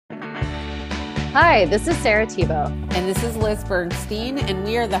Hi, this is Sarah Tebow. And this is Liz Bernstein, and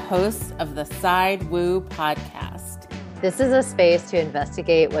we are the hosts of the Side Woo podcast. This is a space to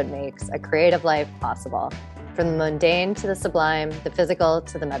investigate what makes a creative life possible, from the mundane to the sublime, the physical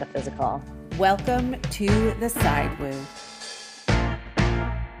to the metaphysical. Welcome to the Side Woo.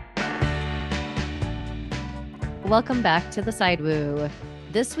 Welcome back to the Side Woo.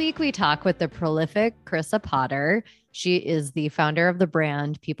 This week we talk with the prolific Carissa Potter. She is the founder of the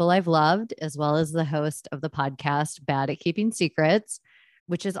brand People I've Loved, as well as the host of the podcast Bad at Keeping Secrets,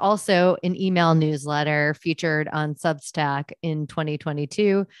 which is also an email newsletter featured on Substack in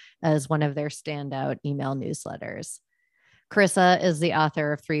 2022 as one of their standout email newsletters. Carissa is the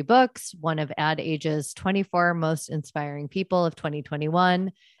author of 3 books, one of Ad Age's 24 Most Inspiring People of 2021,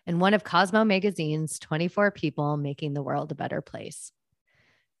 and one of Cosmo Magazine's 24 People Making the World a Better Place.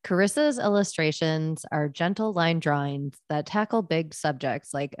 Carissa's illustrations are gentle line drawings that tackle big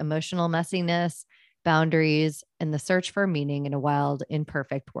subjects like emotional messiness, boundaries, and the search for meaning in a wild,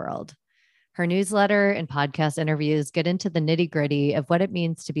 imperfect world. Her newsletter and podcast interviews get into the nitty-gritty of what it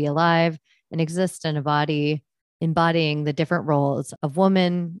means to be alive and exist in a body, embodying the different roles of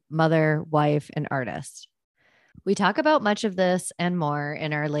woman, mother, wife, and artist. We talk about much of this and more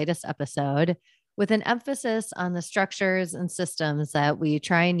in our latest episode, with an emphasis on the structures and systems that we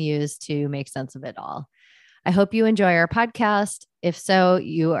try and use to make sense of it all. I hope you enjoy our podcast. If so,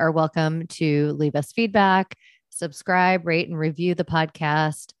 you are welcome to leave us feedback, subscribe, rate, and review the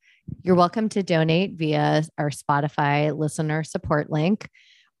podcast. You're welcome to donate via our Spotify listener support link.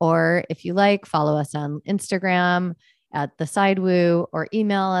 Or if you like, follow us on Instagram at The Sidewoo or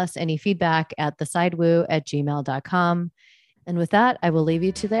email us any feedback at thesidewoo@gmail.com. And with that, I will leave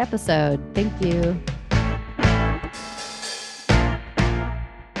you to the episode. Thank you.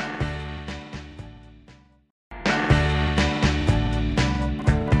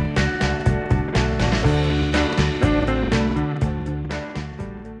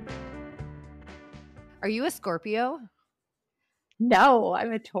 Are you a Scorpio? No,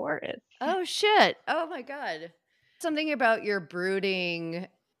 I'm a Taurus. Oh, shit. Oh, my God. Something about your brooding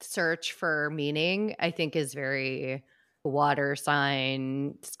search for meaning, I think, is very water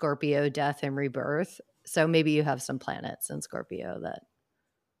sign, Scorpio, death and rebirth. So maybe you have some planets in Scorpio that.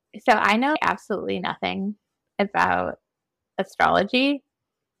 So I know absolutely nothing about astrology.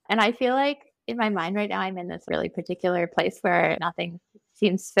 And I feel like in my mind right now, I'm in this really particular place where nothing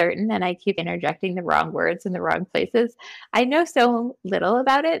seems certain and I keep interjecting the wrong words in the wrong places. I know so little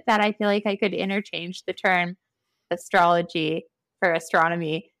about it that I feel like I could interchange the term astrology for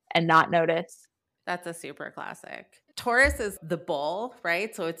astronomy and not notice. That's a super classic. Taurus is the bull,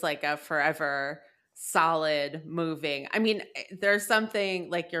 right? So it's like a forever solid moving. I mean, there's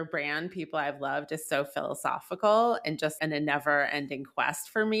something like your brand, People I've Loved, is so philosophical and just in a never ending quest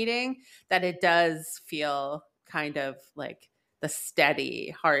for meaning that it does feel kind of like the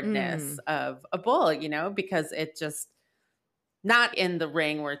steady hardness of a bull, you know, because it just not in the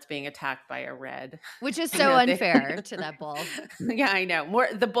ring where it's being attacked by a red. Which is so unfair to that bull. Yeah, I know.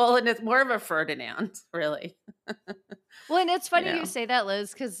 The bull, and it's more of a Ferdinand, really. Well, and it's funny you say that,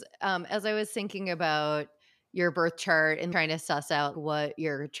 Liz, because as I was thinking about your birth chart and trying to suss out what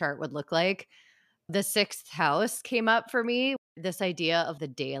your chart would look like, the 6th house came up for me, this idea of the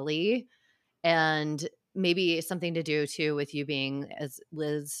daily, and maybe something to do too with you being, as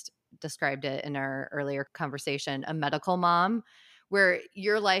Liz described it in our earlier conversation, a medical mom, where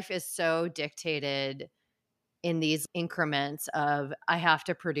your life is so dictated in these increments of I have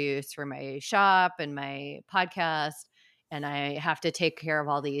to produce for my shop and my podcast, and I have to take care of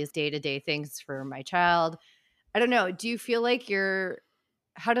all these day-to-day things for my child. I don't know. Do you feel like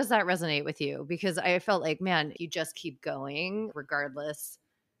how does that resonate with you? Because I felt like, man, you just keep going regardless.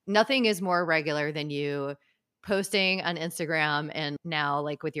 Nothing is more regular than you posting on Instagram and now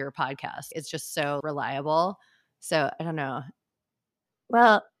like with your podcast. It's just so reliable. So I don't know.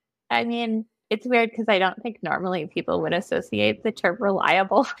 Well, I mean, it's weird because I don't think normally people would associate the term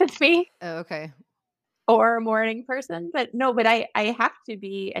reliable with me. Oh, okay. Or a morning person. But no, but I have to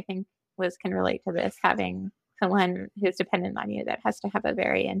be, I think Liz can relate to this, having someone who's dependent on you that has to have a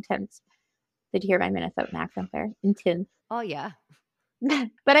very intense, did you hear my Minnesotan accent there? Intense. Oh, yeah.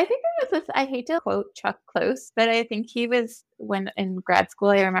 But I think there was this, I hate to quote Chuck Close, but I think he was, when in grad school,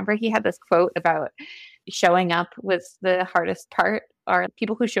 I remember he had this quote about showing up was the hardest part, or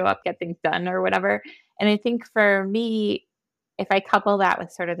people who show up get things done or whatever. And I think for me, if I couple that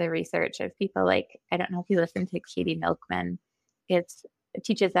with sort of the research of people like, I don't know if you listen to Katie Milkman, it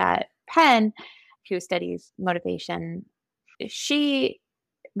teaches at Penn, who studies motivation. She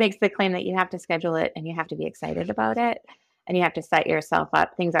makes the claim that you have to schedule it and you have to be excited about it. and you have to set yourself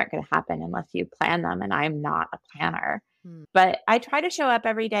up. Things aren't going to happen unless you plan them. And I'm not a planner, but I try to show up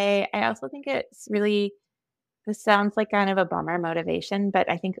every day. I also think it's really, this sounds like kind of a bummer motivation, but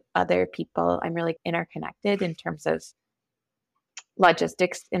I think other people, I'm really interconnected in terms of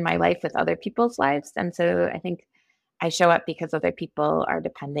logistics in my life with other people's lives. And so I think I show up because other people are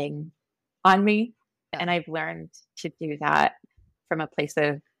depending on me. And I've learned to do that from a place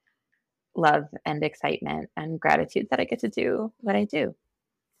of love and excitement and gratitude that I get to do what I do.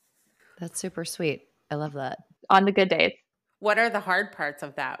 That's super sweet. I love that. On the good days. What are the hard parts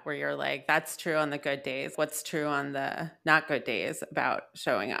of that where you're like, that's true on the good days? What's true on the not good days about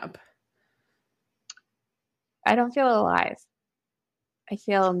showing up? I don't feel alive. I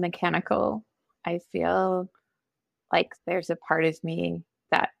feel mechanical. I feel like there's a part of me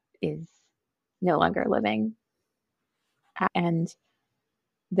that is no longer living. And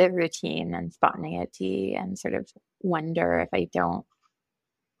the routine and spontaneity and sort of wonder if I don't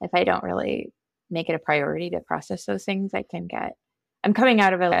really make it a priority to process those things, I'm coming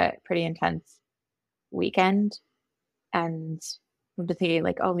out of a pretty intense weekend, and I'm just thinking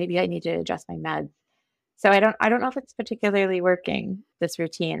like, oh, maybe I need to adjust my meds. So I don't know if it's particularly working, this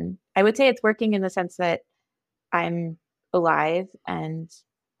routine. I would say it's working in the sense that I'm alive and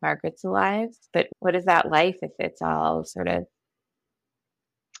Margaret's alive, but what is that life if it's all sort of,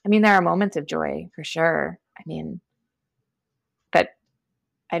 I mean, there are moments of joy for sure. I mean, but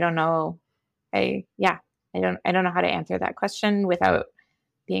I don't know. I don't know how to answer that question without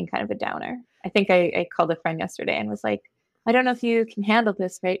being kind of a downer. I think I called a friend yesterday and was like, I don't know if you can handle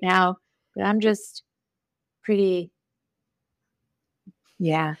this right now, but I'm just pretty,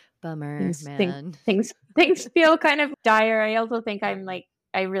 bummer, man. Things feel kind of dire. I also think I'm like,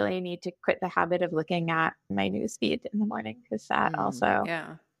 I really need to quit the habit of looking at my news feed in the morning, because that also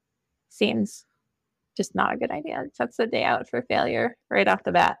seems just not a good idea. It sets the day out for failure right off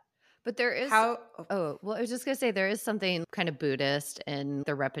the bat. But there is I was just going to say there is something kind of Buddhist in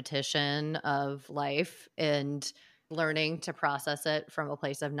the repetition of life and learning to process it from a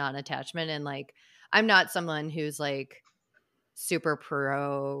place of non-attachment. And like, I'm not someone who's like super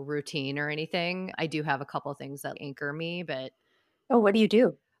pro routine or anything. I do have a couple things that anchor me, but what do you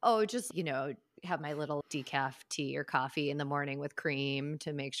do? Just, have my little decaf tea or coffee in the morning with cream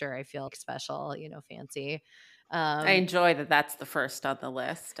to make sure I feel special, fancy. I enjoy that that's the first on the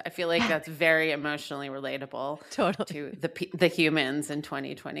list. I feel like that's very emotionally relatable to the humans in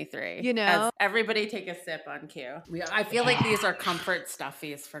 2023. As everybody take a sip on cue. I feel like these are comfort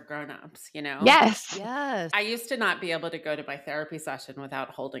stuffies for grownups, Yes. I used to not be able to go to my therapy session without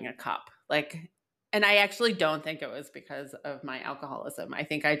holding a cup. And I actually don't think it was because of my alcoholism. I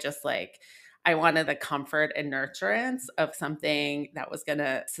think I just I wanted the comfort and nurturance of something that was going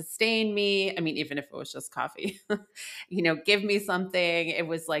to sustain me. I mean, even if it was just coffee, give me something. It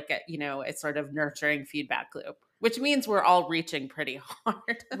was like a sort of nurturing feedback loop, which means we're all reaching pretty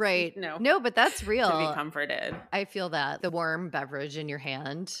hard. Right. No, but that's real. To be comforted. I feel that the warm beverage in your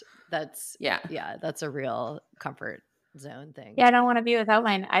hand, that's a real comfort zone thing. Yeah, I don't want to be without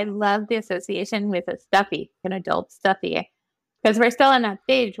mine. I love the association with a stuffy, an adult stuffy. Because we're still in that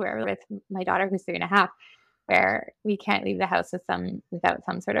stage where with my daughter who's 3.5, where we can't leave the house without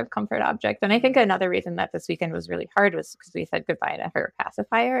some sort of comfort object. And I think another reason that this weekend was really hard was because we said goodbye to her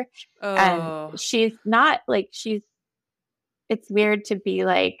pacifier. Oh. And she's not it's weird to be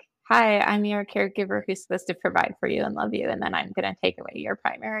like, hi, I'm your caregiver who's supposed to provide for you and love you. And then I'm going to take away your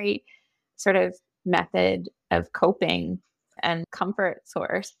primary sort of method of coping and comfort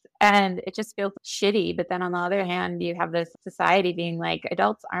source. And it just feels shitty. But then on the other hand, you have this society being like,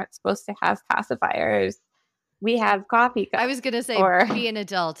 adults aren't supposed to have pacifiers. We have coffee cups. I was going to say, be an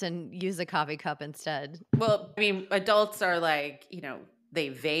adult and use a coffee cup instead. Well, I mean, adults are like, they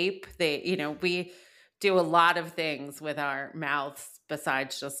vape. We do a lot of things with our mouths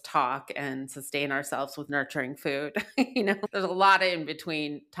besides just talk and sustain ourselves with nurturing food. There's a lot of in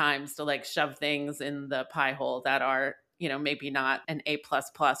between times to shove things in the pie hole that are maybe not an A++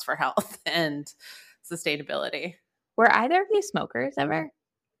 for health and sustainability. Were either of you smokers ever?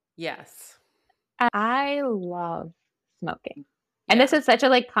 Yes. I love smoking. And this is such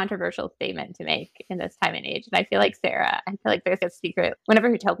a controversial statement to make in this time and age. And I feel like Sarah, there's a secret. Whenever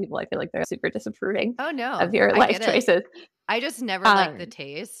you tell people, I feel like they're super disapproving of your life choices. I just never like the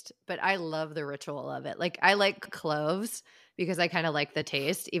taste, but I love the ritual of it. I like cloves because I kind of like the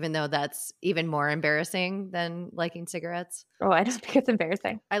taste, even though that's even more embarrassing than liking cigarettes. Oh, I just think it's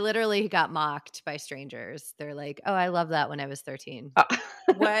embarrassing. I literally got mocked by strangers. They're like, oh, I love that when I was 13. Oh.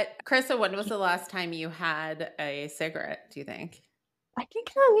 Carissa, when was the last time you had a cigarette, do you think? I think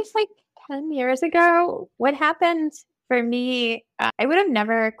it was 10 years ago. What happened for me, I would have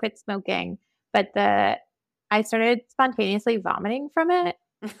never quit smoking, but I started spontaneously vomiting from it.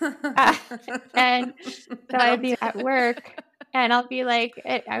 And so I'd be at work and I'll be like,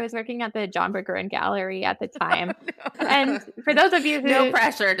 I was working at the John Bergeron Gallery at the time. No. And for those of you who no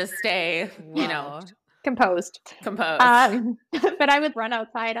pressure to stay, composed. But I would run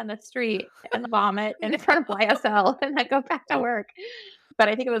outside on the street and vomit in front of YSL and then go back to work. But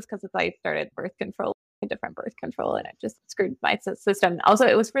I think it was because I started birth control, a different birth control, and it just screwed my system. Also,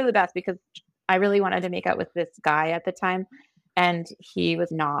 it was for the best because I really wanted to make out with this guy at the time, and he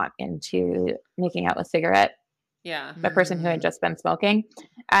was not into making out with cigarette. Yeah. The person who had just been smoking.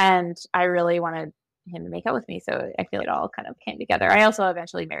 And I really wanted him to make out with me. So I feel it all kind of came together. I also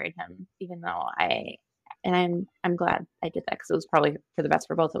eventually married him, even though I'm glad I did that because it was probably for the best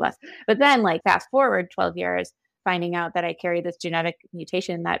for both of us. But then fast forward 12 years, finding out that I carry this genetic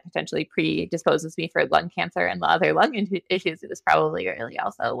mutation that potentially predisposes me for lung cancer and other lung issues, it was probably really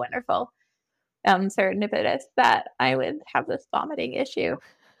also wonderful. Serendipitous that I would have this vomiting issue.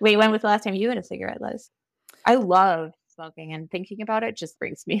 Wait, when was the last time you had a cigarette, Liz? I love smoking, and thinking about it just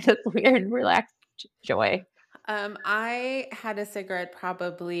brings me this weird, relaxed joy. I had a cigarette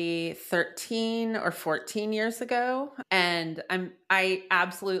probably 13 or 14 years ago, and I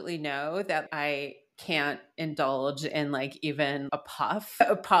absolutely know that I can't indulge in even a puff.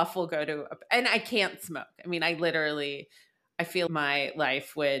 A puff will go to, and I can't smoke. I mean, I feel my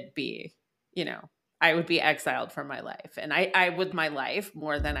life would be, I would be exiled from my life, and I would my life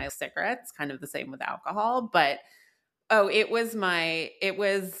more than I cigarettes, kind of the same with alcohol. But it was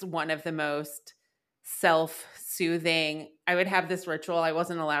one of the most self-soothing. I would have this ritual. I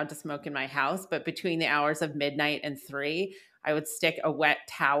wasn't allowed to smoke in my house, but between the hours of midnight and 3, I would stick a wet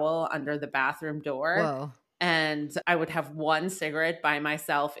towel under the bathroom door. Whoa. And I would have one cigarette by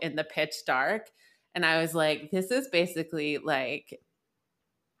myself in the pitch dark. And I was like, this is basically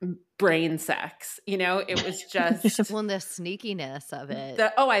brain sex, it was just well, the sneakiness of it.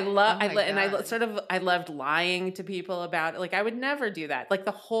 I loved lying to people about it. I would never do that.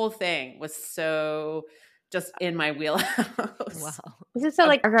 The whole thing was so just in my wheelhouse. Wow. This is so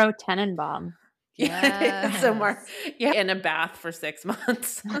Margot Tenenbaum. Yeah. So in a bath for 6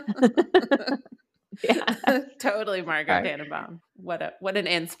 months. Yeah. Totally Margot Tenenbaum. What an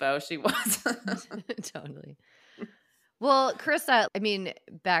inspo she was. Totally. Well, Carissa, I mean,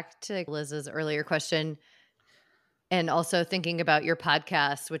 back to Liz's earlier question, and also thinking about your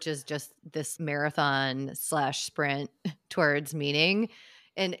podcast, which is just this marathon / sprint towards meaning.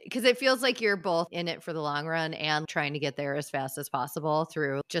 And because it feels like you're both in it for the long run and trying to get there as fast as possible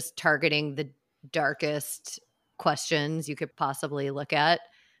through just targeting the darkest questions you could possibly look at.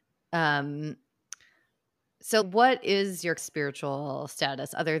 So what is your spiritual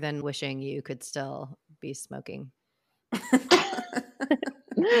status other than wishing you could still be smoking?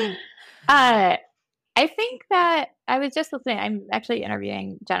 I think that I was just listening. I'm actually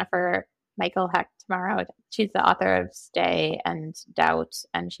interviewing Jennifer Michael Heck tomorrow. She's the author of Stay and Doubt,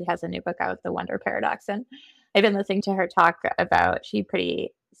 and she has a new book out, The Wonder Paradox. And I've been listening to her talk about, she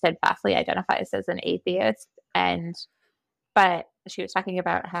pretty steadfastly identifies as an atheist, but she was talking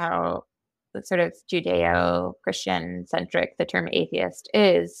about how the sort of Judeo-Christian centric the term atheist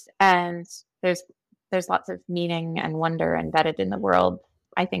is, and there's lots of meaning and wonder embedded in the world,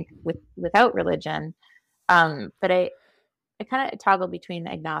 I think, without religion. But I kind of toggle between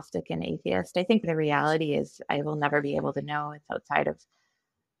agnostic and atheist. I think the reality is I will never be able to know. It's outside of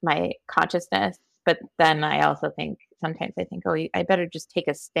my consciousness. But then I also think, sometimes I think, I better just take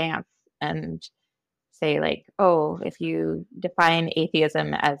a stance and say if you define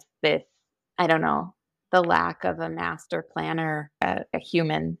atheism as this, I don't know, the lack of a master planner, a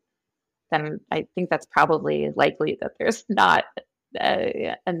human, then I think that's probably likely that there's not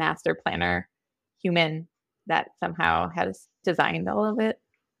a master planner human that somehow has designed all of it.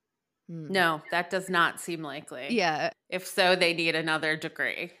 No, that does not seem likely. Yeah. If so, they need another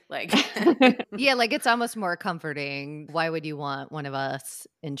degree. Yeah, it's almost more comforting. Why would you want one of us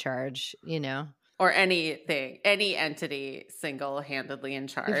in charge, Or anything, any entity single-handedly in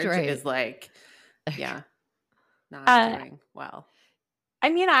charge is not doing well. I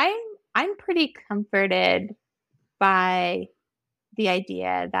mean, I'm pretty comforted by the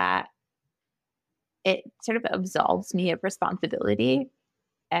idea that it sort of absolves me of responsibility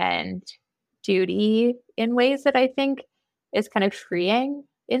and duty in ways that I think is kind of freeing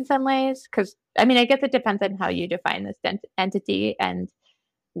in some ways. Because, I mean, I guess it depends on how you define this entity and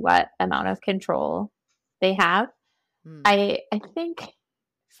what amount of control they have. I think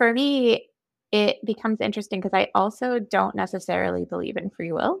for me, it becomes interesting because I also don't necessarily believe in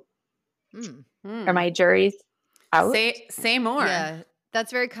free will. Or my jury's out. Say more. Yeah,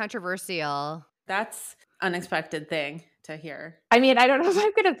 that's very controversial. That's unexpected thing to hear. I mean, I don't know if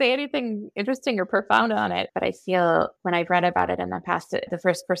I'm going to say anything interesting or profound on it, but I feel when I've read about it in the past, the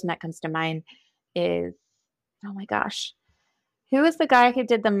first person that comes to mind is, oh my gosh, who is the guy who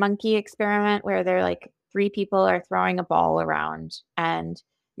did the monkey experiment where they're like 3 people are throwing a ball around and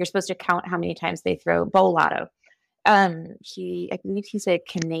you're supposed to count how many times they throw Bolotto. I believe he's a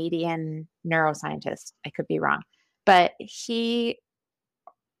Canadian neuroscientist. I could be wrong, but he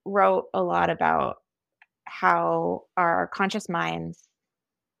wrote a lot about how our conscious minds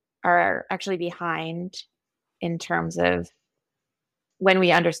are actually behind in terms of when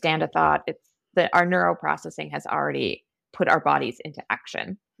we understand a thought, it's that our neuroprocessing has already put our bodies into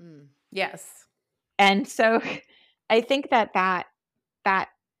action. Yes. And so I think that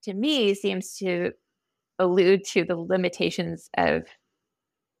to me seems to allude to the limitations of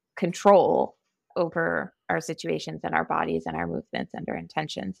control over our situations and our bodies and our movements and our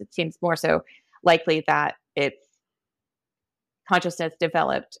intentions. It seems more so likely that it's consciousness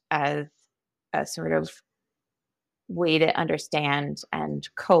developed as a sort of way to understand and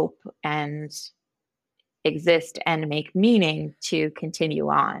cope and exist and make meaning to continue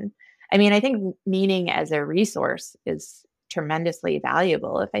on. I mean, I think meaning as a resource is tremendously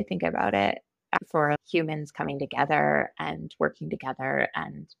valuable if I think about it for humans coming together and working together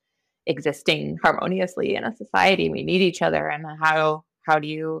and existing harmoniously in a society. We need each other, and how do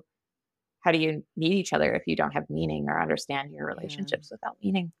you need each other if you don't have meaning or understand your relationships without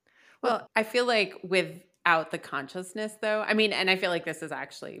meaning? Well, I feel like without the consciousness, though, I mean, and I feel like this is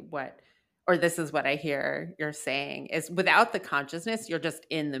actually this is what I hear you're saying, is without the consciousness, you're just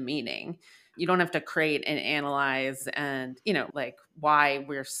in the meaning. You don't have to create and analyze and, like why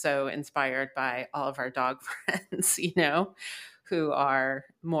we're so inspired by all of our dog friends, who are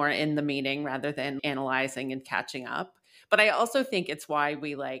more in the meaning rather than analyzing and catching up. But I also think it's why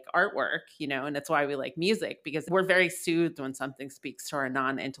we like artwork, and it's why we like music, because we're very soothed when something speaks to our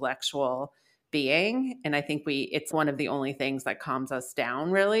non-intellectual being. And I think it's one of the only things that calms us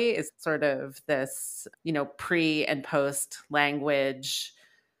down, really, is sort of this, pre and post language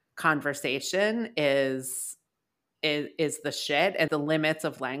conversation is the shit. And the limits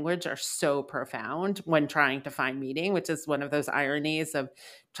of language are so profound when trying to find meaning, which is one of those ironies of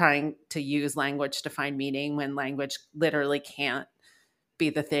trying to use language to find meaning when language literally can't be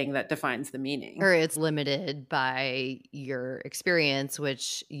the thing that defines the meaning. Or it's limited by your experience,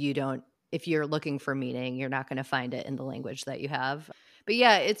 which if you're looking for meaning, you're not going to find it in the language that you have. But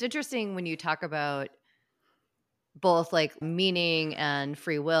yeah, it's interesting when you talk about both like meaning and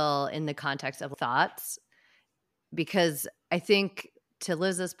free will in the context of thoughts, because I think to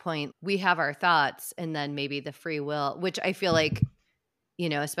Liz's point, we have our thoughts and then maybe the free will, which I feel like,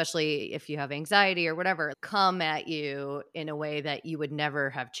 especially if you have anxiety or whatever, come at you in a way that you would never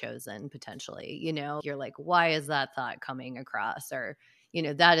have chosen potentially. You're like, why is that thought coming across? Or,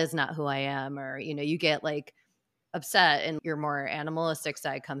 that is not who I am. Or, you get like upset and your more animalistic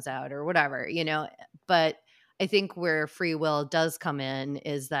side comes out or whatever, But I think where free will does come in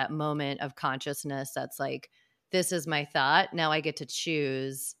is that moment of consciousness that's like, this is my thought. Now I get to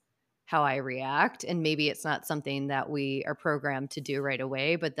choose how I react. And maybe it's not something that we are programmed to do right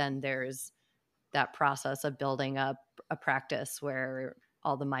away, but then there's that process of building up a practice where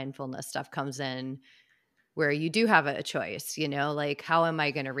all the mindfulness stuff comes in, where you do have a choice, like, how am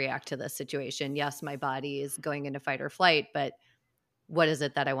I going to react to this situation? Yes, my body is going into fight or flight, but what is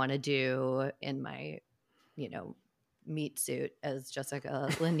it that I want to do in my, meat suit, as Jessica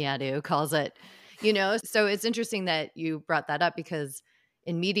Lanyadou calls it, So it's interesting that you brought that up, because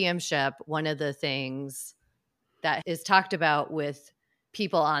in mediumship, one of the things that is talked about with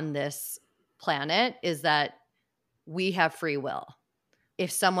people on this planet is that we have free will.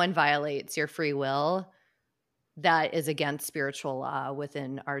 If someone violates your free will, that is against spiritual law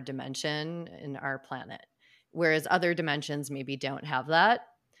within our dimension in our planet, whereas other dimensions maybe don't have that.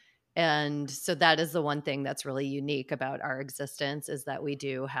 And so that is the one thing that's really unique about our existence, is that we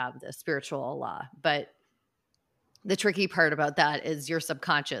do have the spiritual law. But the tricky part about that is your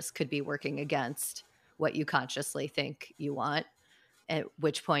subconscious could be working against what you consciously think you want, at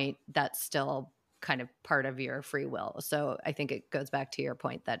which point that's still kind of part of your free will. So I think it goes back to your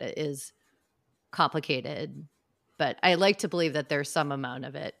point that it is complicated, but I like to believe that there's some amount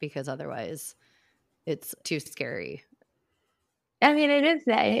of it, because otherwise it's too scary. I mean, it is.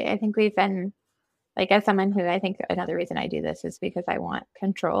 I think we've been, like, as someone who, I think another reason I do this is because I want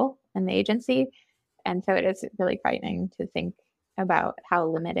control and the agency. And so it is really frightening to think about how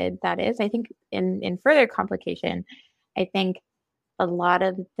limited that is. I think in further complication, I think a lot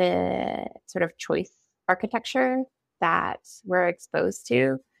of the sort of choice architecture that we're exposed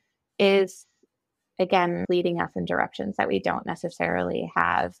to is, again, leading us in directions that we don't necessarily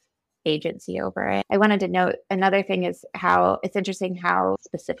have agency over it. I wanted to note another thing is how it's interesting how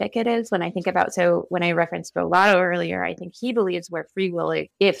specific it is when I think about, so when I referenced Rolado earlier, I think he believes where free will,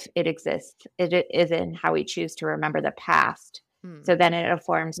 if it exists, it is in how we choose to remember the past. So then it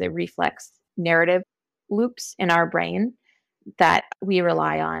informs the reflex narrative loops in our brain that we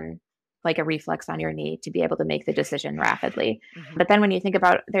rely on, like a reflex on your knee, to be able to make the decision rapidly. But then when you think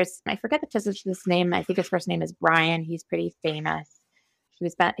about, I forget the physicist's name. I think his first name is Brian. He's pretty famous. He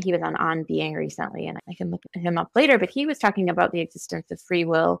was on Being recently, and I can look him up later, but he was talking about the existence of free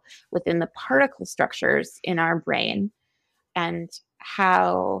will within the particle structures in our brain and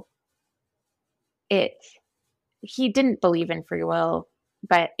how he didn't believe in free will,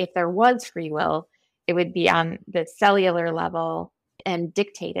 but if there was free will, it would be on the cellular level and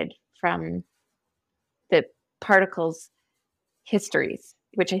dictated from the particles' histories,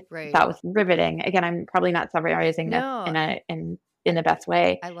 which I thought was riveting. Again, I'm probably not summarizing that in the best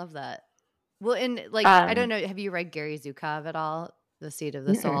way. I love that. Well, I don't know, have you read Gary Zukov at all? The Seed of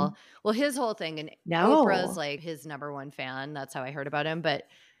the Soul? Well, his whole thing, and Oprah's like his number one fan. That's how I heard about him. But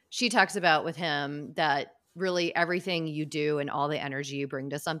she talks about with him that really everything you do and all the energy you bring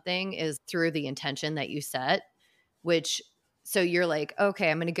to something is through the intention that you set, so you're like,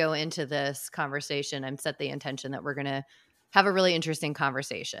 okay, I'm going to go into this conversation and set the intention that we're going to have a really interesting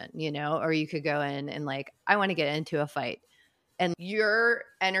conversation, or you could go in and like, I want to get into a fight. And your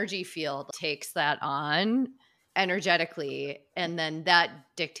energy field takes that on energetically. And then that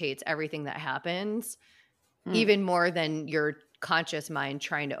dictates everything that happens, even more than your conscious mind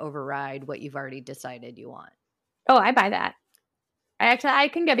trying to override what you've already decided you want. Oh, I buy that. I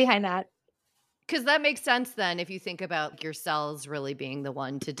can get behind that. Because that makes sense then if you think about your cells really being the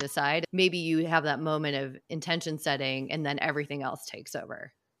one to decide. Maybe you have that moment of intention setting and then everything else takes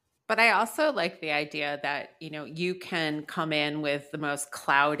over. But I also like the idea that, you can come in with the most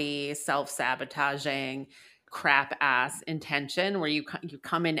cloudy, self-sabotaging, crap-ass intention where you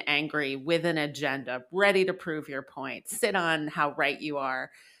come in angry with an agenda, ready to prove your point, sit on how right you are.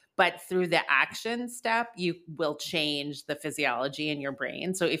 But through the action step, you will change the physiology in your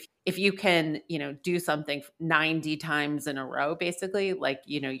brain. So if you can, do something 90 times in a row, basically, like,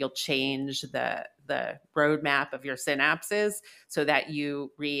 you'll change the roadmap of your synapses so that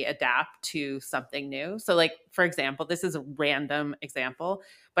you readapt to something new. So like, for example, this is a random example,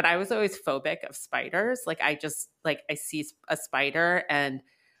 but I was always phobic of spiders. Like I see a spider and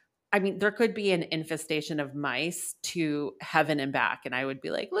I mean, there could be an infestation of mice to heaven and back. And I would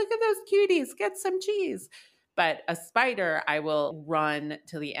be like, look at those cuties, get some cheese. But a spider, I will run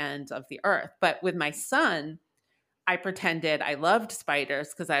to the end of the earth. But with my son, I pretended I loved spiders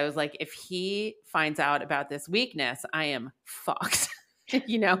because I was like, if he finds out about this weakness, I am fucked.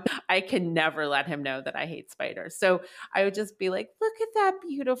 I can never let him know that I hate spiders. So I would just be like, look at that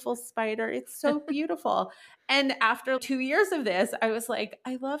beautiful spider. It's so beautiful. And after 2 years of this, I was like,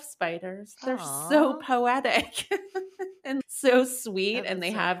 I love spiders. They're so poetic and so sweet. And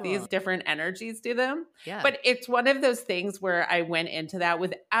they have these different energies to them. Yeah. But it's one of those things where I went into that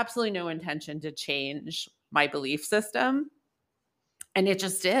with absolutely no intention to change my belief system. And it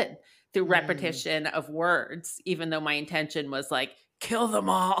just did through repetition of words, even though my intention was like, kill them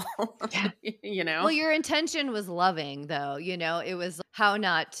all. Well, your intention was loving though, it was how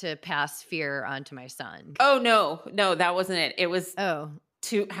not to pass fear onto my son. Oh, no, that wasn't it. It was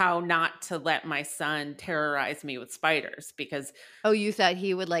to how not to let my son terrorize me with spiders because. Oh, you thought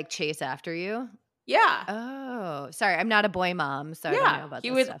he would like chase after you? Yeah. Oh, sorry. I'm not a boy mom, so I don't know about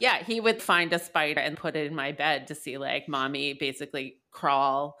this stuff. Yeah, he would find a spider and put it in my bed to see like mommy basically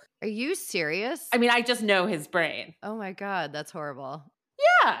crawl. Are you serious? I mean, I just know his brain. Oh my God, that's horrible.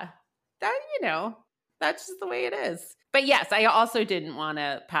 Yeah. That's just the way it is. But yes, I also didn't want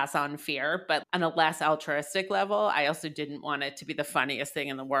to pass on fear, but on a less altruistic level, I also didn't want it to be the funniest thing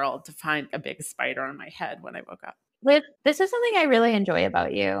in the world to find a big spider on my head when I woke up. Liz, this is something I really enjoy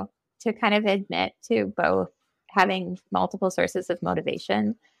about you, to kind of admit to both having multiple sources of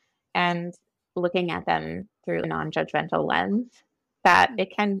motivation and looking at them through a non-judgmental lens, that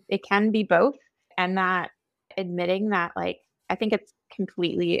it can be both, and that admitting that, like, I think it's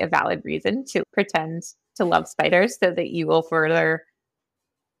completely a valid reason to pretend to love spiders so that you will further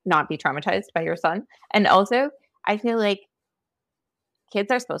not be traumatized by your son. And also, I feel like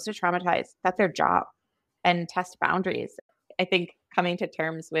kids are supposed to traumatize. That's their job, and test boundaries. I think coming to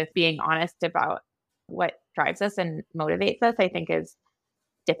terms with being honest about what drives us and motivates us, I think is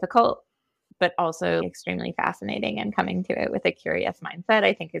difficult. but also extremely fascinating, and coming to it with a curious mindset,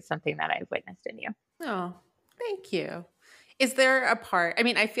 I think is something that I've witnessed in you. Oh, thank you. Is there a part, I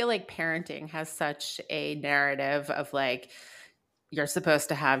mean, I feel like parenting has such a narrative of like, you're supposed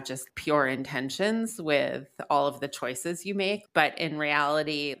to have just pure intentions with all of the choices you make. But in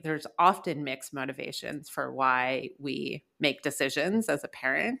reality, there's often mixed motivations for why we make decisions as a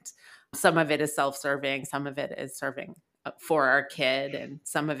parent. Some of it is self-serving, some of it is serving for our kid, and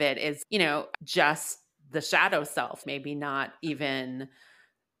some of it is, just the shadow self, maybe not even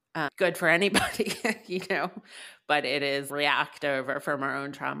good for anybody, but it is reactive or from our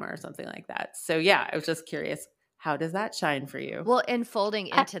own trauma or something like that. So yeah, I was just curious, how does that shine for you? Well, and folding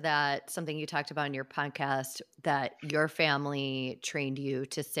into that, something you talked about in your podcast, that your family trained you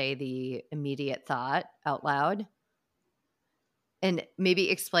to say the immediate thought out loud. And maybe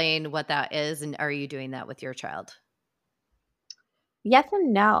explain what that is, and are you doing that with your child? Yes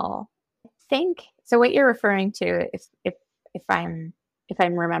and no. I think so. What you're referring to, if I'm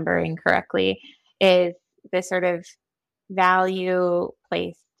remembering correctly, is this sort of value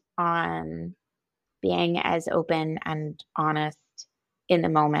placed on being as open and honest in the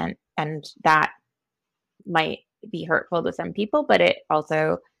moment, and that might be hurtful to some people, but it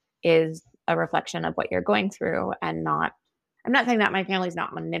also is a reflection of what you're going through, and not. I'm not saying that my family's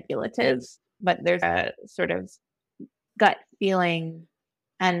not manipulative, but there's a sort of gut feeling.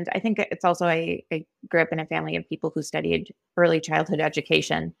 And I think it's also, I grew up in a family of people who studied early childhood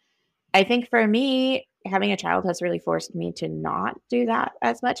education. I think for me, having a child has really forced me to not do that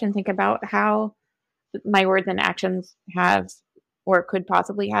as much, and think about how my words and actions have, or could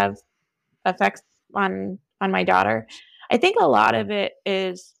possibly have, effects on my daughter. I think a lot of it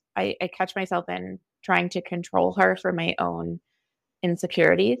is I catch myself in trying to control her for my own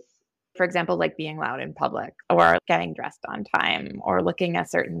insecurities. For example, like being loud in public, or getting dressed on time, or looking a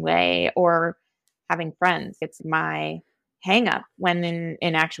certain way, or having friends. It's my hang up, when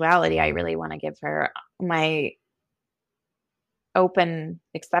in actuality, I really want to give her my open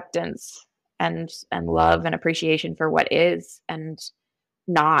acceptance and love and appreciation for what is, and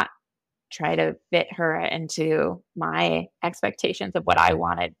not try to fit her into my expectations of what I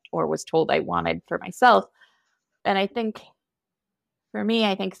wanted or was told I wanted for myself. And I think for me,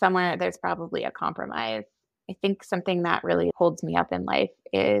 I think somewhere there's probably a compromise. I think something that really holds me up in life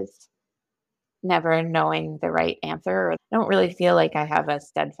is never knowing the right answer. I don't really feel like I have a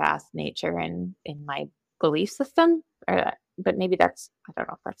steadfast nature in my belief system, but maybe I don't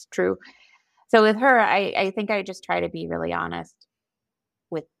know if that's true. So with her, I think I just try to be really honest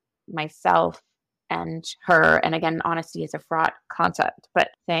with myself and her. And again, honesty is a fraught concept,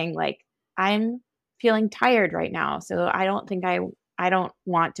 but saying like, I'm feeling tired right now, so I don't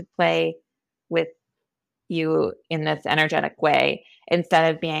want to play with you in this energetic way,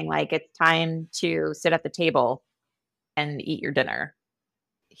 instead of being like, it's time to sit at the table and eat your dinner.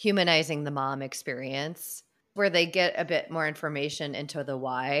 Humanizing the mom experience, where they get a bit more information into the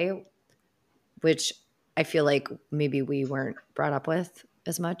why, which I feel like maybe we weren't brought up with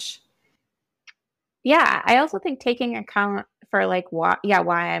as much. Yeah, I also think taking account for like why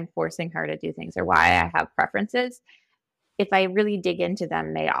I'm forcing her to do things, or why I have preferences. If I really dig into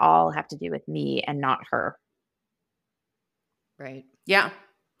them, they all have to do with me and not her. Right. Yeah.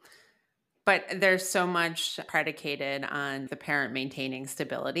 But there's so much predicated on the parent maintaining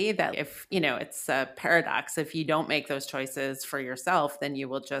stability that if, it's a paradox. If you don't make those choices for yourself, then you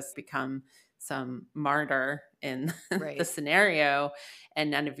will just become some martyr in Right. the scenario, and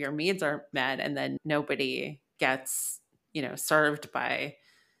none of your needs are met. And then nobody gets, served by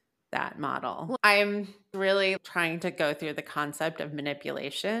that model. I'm really trying to go through the concept of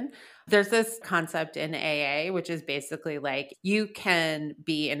manipulation. There's this concept in AA, which is basically like, you can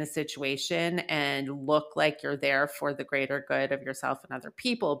be in a situation and look like you're there for the greater good of yourself and other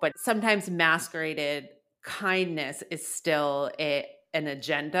people, but sometimes masqueraded kindness is still an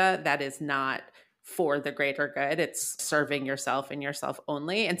agenda that is not for the greater good. It's serving yourself and yourself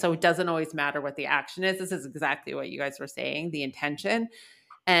only. And so it doesn't always matter what the action is. This is exactly what you guys were saying, the intention.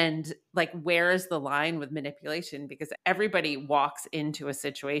 And like, where is the line with manipulation? Because everybody walks into a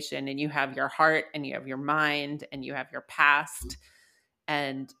situation, and you have your heart and you have your mind and you have your past.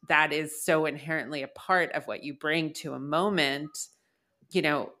 And that is so inherently a part of what you bring to a moment.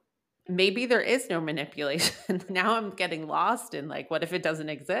 Maybe there is no manipulation. Now I'm getting lost in like, what if it doesn't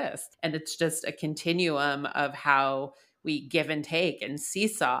exist? And it's just a continuum of how we give and take and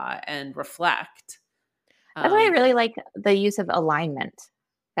seesaw and reflect. That's why I really like the use of alignment.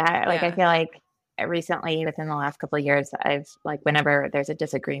 I feel like recently, within the last couple of years, I've like, whenever there's a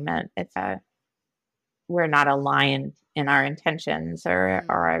disagreement, it's we're not aligned in our intentions or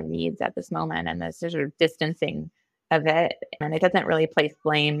our needs at this moment, and this sort of distancing of it. And it doesn't really place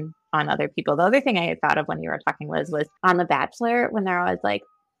blame on other people. The other thing I thought of when you were talking, Liz, was on The Bachelor, when they're always like,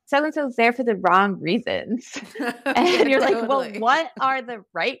 so-and-so's there for the wrong reasons. And you're like, well, what are the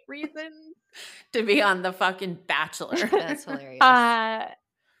right reasons? To be on the fucking Bachelor. That's hilarious.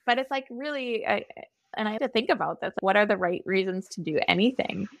 But it's like really, and I had to think about this. What are the right reasons to do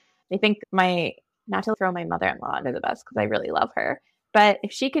anything? I think not to throw my mother-in-law under the bus because I really love her, but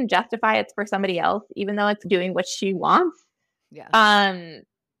if she can justify it's for somebody else, even though it's doing what she wants,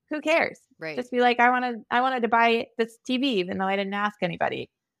 who cares? Right. Just be like, I wanted to buy this TV even though I didn't ask anybody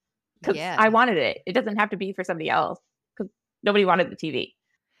because I wanted it. It doesn't have to be for somebody else because nobody wanted the TV.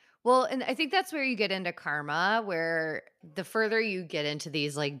 Well, and I think that's where you get into karma, where the further you get into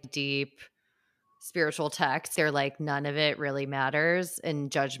these like deep spiritual texts, they're like, none of it really matters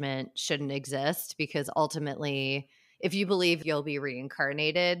and judgment shouldn't exist, because ultimately, if you believe you'll be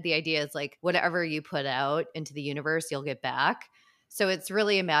reincarnated, the idea is like whatever you put out into the universe, you'll get back. So it's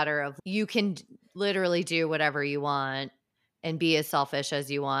really a matter of you can literally do whatever you want and be as selfish as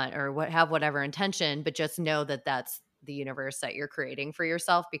you want or have whatever intention, but just know that that's the universe that you're creating for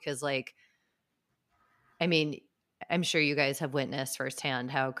yourself. Because like, I mean, I'm sure you guys have witnessed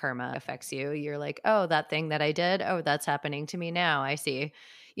firsthand how karma affects you. You're like, oh, that thing that I did, oh, that's happening to me now. I see.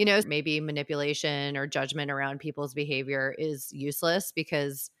 You know, maybe manipulation or judgment around people's behavior is useless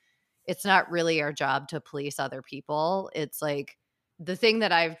because it's not really our job to police other people. It's like the thing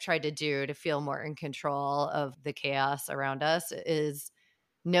that I've tried to do to feel more in control of the chaos around us is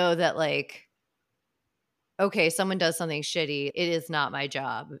know that like, okay, someone does something shitty. It is not my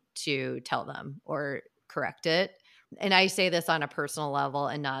job to tell them or correct it. And I say this on a personal level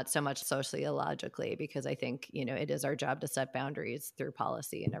and not so much sociologically, because I think, you know, it is our job to set boundaries through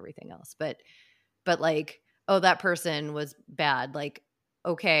policy and everything else. But like, oh, that person was bad. Like,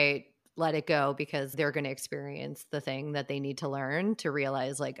 okay, let it go, because they're going to experience the thing that they need to learn to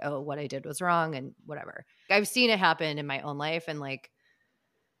realize like, oh, what I did was wrong and whatever. I've seen it happen in my own life. And like,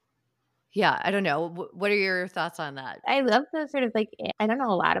 yeah, I don't know. What are your thoughts on that? I love the sort of like, I don't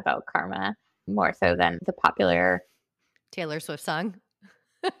know a lot about karma more so than the popular Taylor Swift song.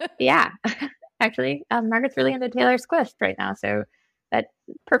 Yeah, actually, Margaret's really into Taylor Swift right now. So that's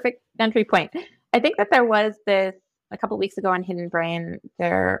perfect entry point. I think that there was this a couple weeks ago on Hidden Brain,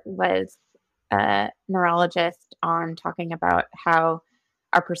 there was a neurologist on talking about how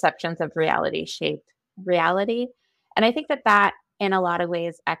our perceptions of reality shape reality. And I think that that in a lot of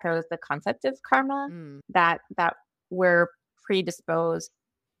ways echoes the concept of karma, that we're predisposed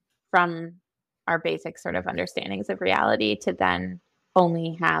from our basic sort of understandings of reality to then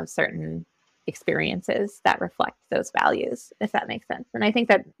only have certain experiences that reflect those values, if that makes sense. And I think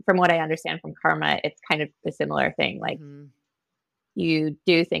that from what I understand from karma, it's kind of a similar thing. Like you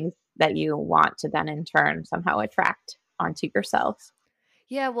do things that you want to then in turn somehow attract onto yourself.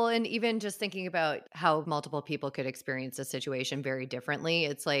 Yeah, well, and even just thinking about how multiple people could experience a situation very differently,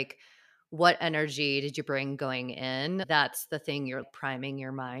 it's like, what energy did you bring going in? That's the thing you're priming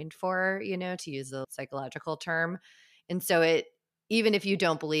your mind for, you know, to use the psychological term. And so even if you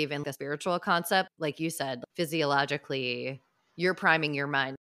don't believe in the spiritual concept, like you said, physiologically, you're priming your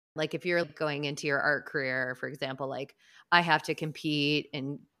mind. Like if you're going into your art career, for example, like I have to compete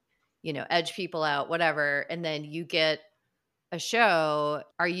and, you know, edge people out, whatever. And then you get a show,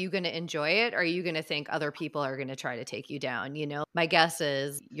 are you going to enjoy it? Or are you going to think other people are going to try to take you down? You know, my guess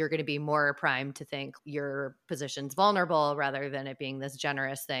is you're going to be more primed to think your position's vulnerable rather than it being this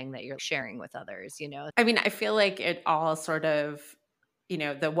generous thing that you're sharing with others, you know? I mean, I feel like it all sort of, you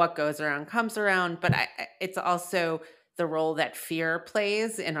know, the what goes around comes around, but it's also the role that fear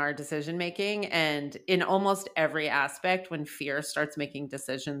plays in our decision making. And in almost every aspect, when fear starts making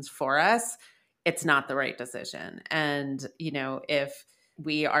decisions for us, it's not the right decision. And, you know, if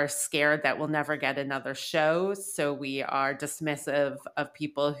we are scared that we'll never get another show, so we are dismissive of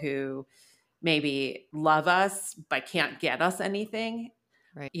people who maybe love us but can't get us anything,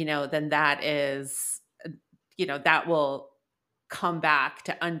 right? You know, then that is, you know, that will come back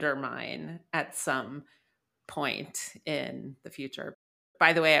to undermine at some point in the future.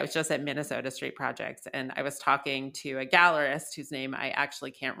 By the way, I was just at Minnesota Street Projects and I was talking to a gallerist whose name I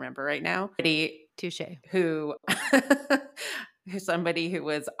actually can't remember right now. Touche. Who's somebody who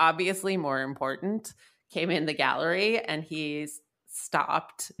was obviously more important, came in the gallery and he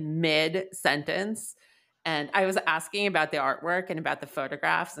stopped mid-sentence. And I was asking about the artwork and about the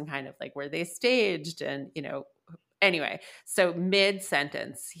photographs and kind of like, were they staged? And, you know, anyway, so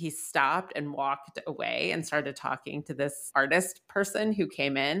mid-sentence, he stopped and walked away and started talking to this artist person who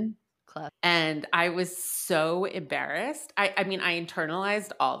came in. And I was so embarrassed. I mean, I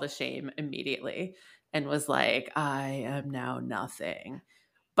internalized all the shame immediately and was like, I am now nothing.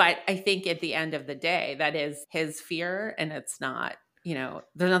 But I think at the end of the day, that is his fear. And it's not, there's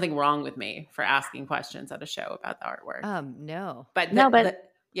nothing wrong with me for asking questions at a show about the artwork. No. But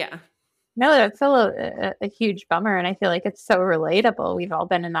yeah. No, that's still a huge bummer. And I feel like it's so relatable. We've all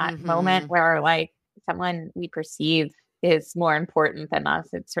been in that moment where like someone we perceive is more important than us.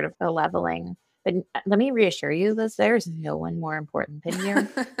 It's sort of a leveling. But let me reassure you, Liz, there's no one more important than you.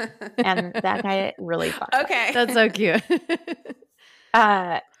 And that guy really fucked up. Okay. That's so cute.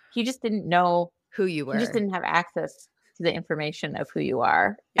 He just didn't know who you were. He just didn't have access to the information of who you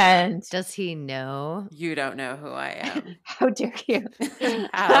are. Yeah. And does he know? You don't know who I am. How dare you?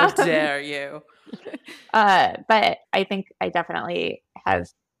 How dare you? But I think I definitely have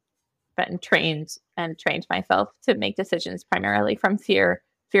been trained myself to make decisions primarily from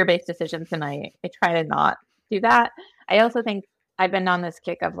fear-based decisions. And I try to not do that. I also think I've been on this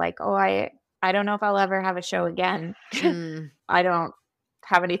kick of like, I don't know if I'll ever have a show again. I don't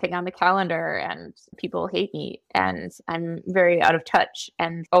have anything on the calendar and people hate me and I'm very out of touch,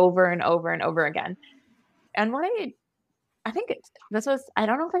 and over and over and over again. And what I think I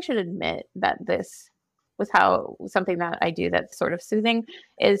don't know if I should admit that this was something that I do that's sort of soothing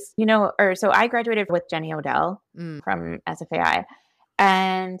is, so I graduated with Jenny Odell from SFAI,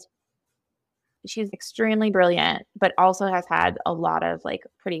 and she's extremely brilliant, but also has had a lot of like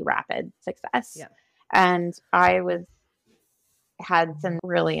pretty rapid success. Yeah. And I had some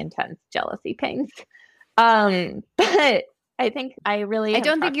really intense jealousy pangs. But I think I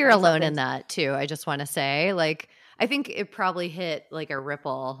don't think you're alone in that too. I just want to say, like, I think it probably hit like a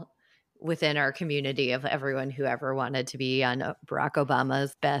ripple within our community of everyone who ever wanted to be on Barack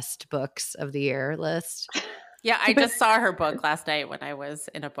Obama's best books of the year list. Yeah, I just saw her book last night when I was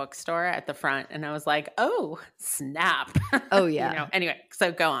in a bookstore at the front, and I was like, "Oh, snap!" Oh yeah. Anyway,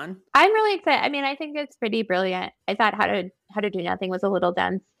 so go on. I'm really excited. I mean, I think it's pretty brilliant. I thought How to Do Nothing was a little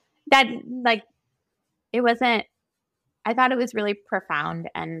dense. That like it wasn't. I thought it was really profound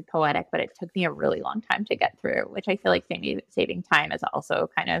and poetic, but it took me a really long time to get through. Which I feel like saving time is also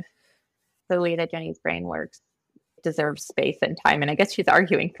kind of the way that Jenny's brain works. It deserves space and time, and I guess she's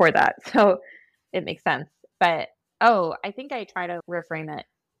arguing for that, so it makes sense. But, I think I try to reframe it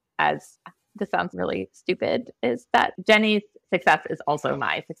as, this sounds really stupid, is that Jenny's success is also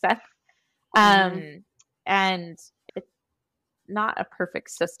my success. And it's not a perfect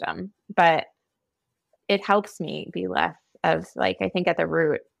system, but it helps me be less of like, I think at the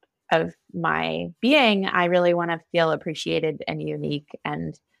root of my being, I really want to feel appreciated and unique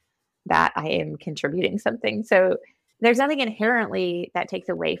and that I am contributing something. So there's nothing inherently that takes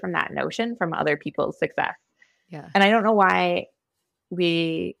away from that notion from other people's success. Yeah. And I don't know why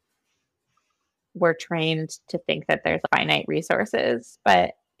we were trained to think that there's finite resources,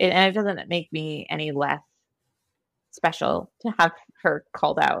 but it doesn't make me any less special to have her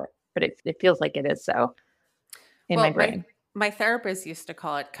called out, but it feels like it is so in my brain. My therapist used to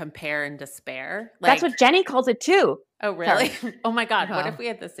call it compare and despair. Like, that's what Jenny calls it too. Oh, really? Sorry. Oh my God. What if we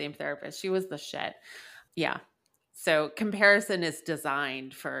had the same therapist? She was the shit. Yeah. So comparison is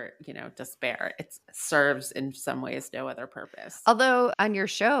designed for, despair. It serves in some ways no other purpose. Although on your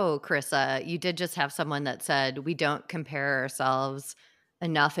show, Carissa, you did just have someone that said we don't compare ourselves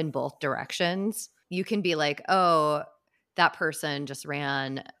enough in both directions. You can be like, oh, that person just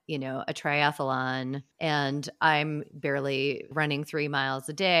ran, a triathlon and I'm barely running 3 miles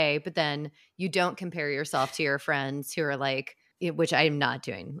a day. But then you don't compare yourself to your friends who are like, which I am not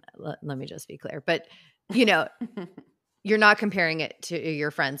doing. Let me just be clear. But you're not comparing it to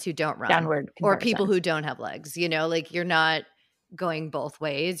your friends who don't run downward or people who don't have legs, like you're not going both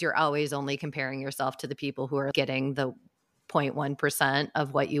ways. You're always only comparing yourself to the people who are getting the 0.1%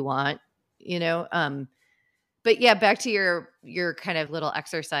 of what you want, but yeah, back to your kind of little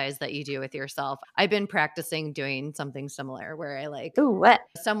exercise that you do with yourself. I've been practicing doing something similar where I like, ooh, what?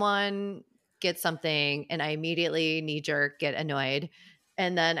 Someone gets something and I immediately knee jerk get annoyed.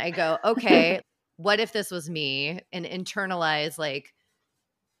 And then I go, okay, what if this was me, and internalize like,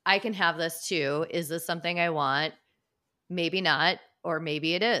 I can have this too. Is this something I want? Maybe not, or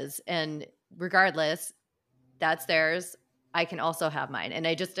maybe it is. And regardless, that's theirs. I can also have mine. And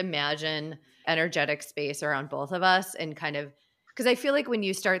I just imagine energetic space around both of us, and kind of, because I feel like when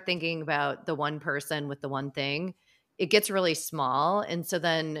you start thinking about the one person with the one thing, it gets really small. And so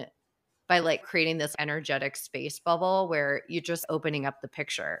then by like creating this energetic space bubble where you're just opening up the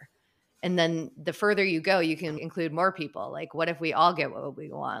picture. And then the further you go, you can include more people. Like, what if we all get what we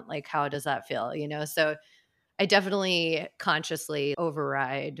want? Like, how does that feel? So I definitely consciously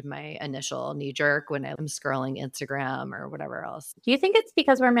override my initial knee jerk when I'm scrolling Instagram or whatever else. Do you think it's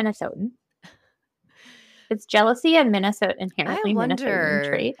because we're Minnesotan? It's jealousy and Minnesota inherently I Minnesotan wonder.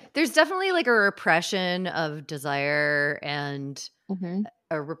 trait. There's definitely like a repression of desire and Mm-hmm.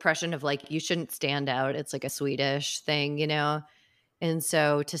 a repression of like, you shouldn't stand out. It's like a Swedish thing, you know? And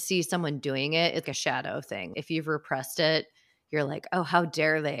so to see someone doing it, it's like a shadow thing. If you've repressed it, you're like, oh, how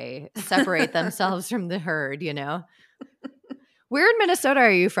dare they separate themselves from the herd, you know? Where in Minnesota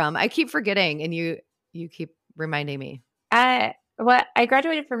are you from? I keep forgetting, and you keep reminding me. I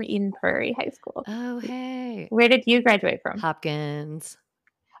graduated from Eden Prairie High School. Oh, hey. Where did you graduate from? Hopkins.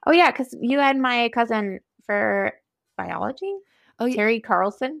 Oh, yeah, because you had my cousin for biology. Oh, yeah. Terry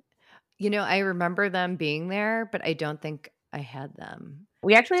Carlson. You know, I remember them being there, but I don't think I had them.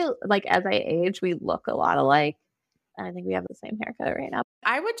 We actually, like, as I age, we look a lot alike. And I think we have the same haircut right now.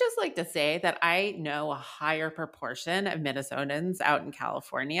 I would just like to say that I know a higher proportion of Minnesotans out in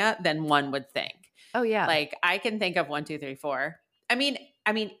California than one would think. Oh, yeah. Like I can think of 1, 2, 3, 4. I mean,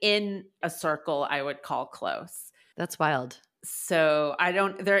 in a circle I would call close. That's wild. So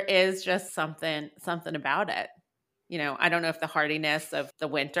there is just something about it. You know, I don't know if the hardiness of the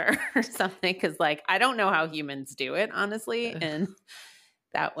winter or something, because like, I don't know how humans do it, honestly, in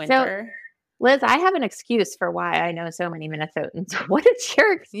that winter. So, Liz, I have an excuse for why I know so many Minnesotans. What is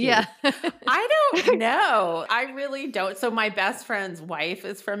your excuse? Yeah. I don't know. I really don't. So my best friend's wife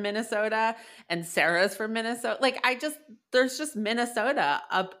is from Minnesota and Sarah's from Minnesota. Like there's just Minnesota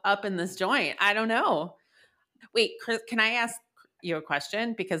up in this joint. I don't know. Wait, Chris, can I ask you a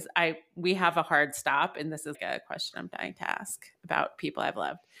question? Because we have a hard stop, and this is a question I'm dying to ask about people I've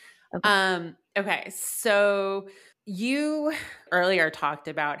loved. Okay. So you earlier talked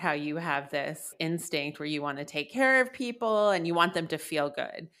about how you have this instinct where you want to take care of people and you want them to feel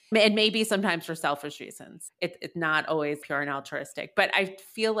good. And maybe sometimes for selfish reasons. It's not always pure and altruistic. But I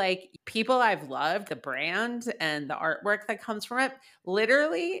feel like people I've loved, the brand and the artwork that comes from it,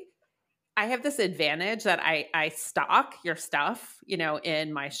 literally, I have this advantage that I stock your stuff, you know,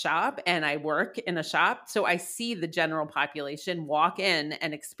 in my shop, and I work in a shop. So I see the general population walk in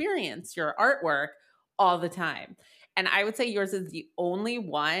and experience your artwork all the time. And I would say yours is the only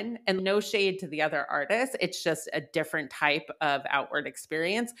one, and no shade to the other artists. It's just a different type of outward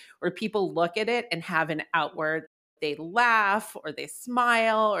experience where people look at it and have an outward, they laugh or they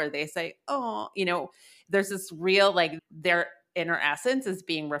smile or they say, oh, you know, there's this real, like their inner essence is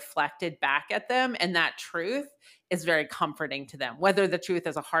being reflected back at them. And that truth is very comforting to them, whether the truth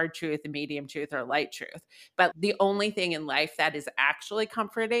is a hard truth, a medium truth, or a light truth. But the only thing in life that is actually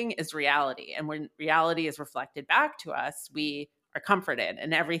comforting is reality. And when reality is reflected back to us, we are comforted.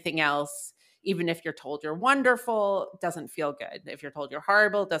 And everything else, even if you're told you're wonderful, doesn't feel good. If you're told you're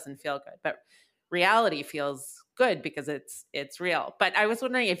horrible, doesn't feel good. But reality feels good because it's real. But I was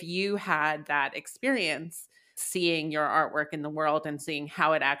wondering if you had that experience seeing your artwork in the world and seeing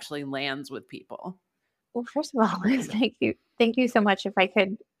how it actually lands with people. Well, first of all, Liz, thank you. Thank you so much. If I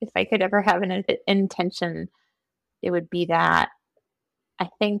could ever have an intention, it would be that. I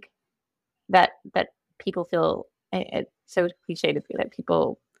think that people feel, it's so cliche to say that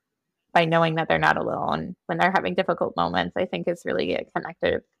people, by knowing that they're not alone when they're having difficult moments, I think is really a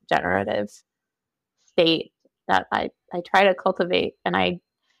connective, generative state that I try to cultivate.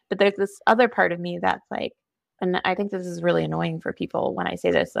 But there's this other part of me that's like, and I think this is really annoying for people when I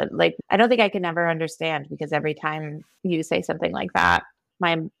say this, like, I don't think I can ever understand, because every time you say something like that,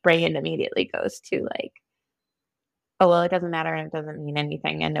 my brain immediately goes to like, oh, well, it doesn't matter and it doesn't mean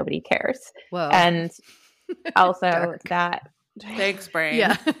anything and nobody cares. Whoa. And also that. Thanks, brain.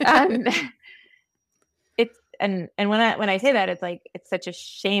 Yeah. It's, and when I say that, it's like, it's such a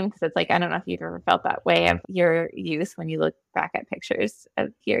shame, because it's like, I don't know if you've ever felt that way of your youth when you look back at pictures of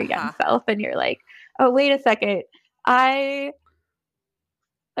your young self and you're like, oh, wait a second, I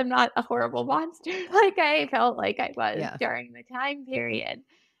am not a horrible monster like I felt like I was during the time period.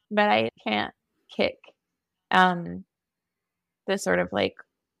 But I can't kick this sort of like,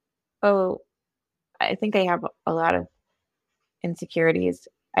 oh, I think I have a lot of insecurities.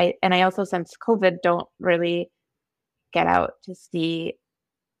 I also, since COVID, don't really get out to see.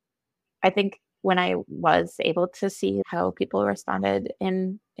 I think when I was able to see how people responded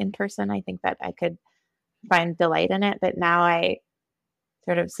in person, I think that I could find delight in it. But now I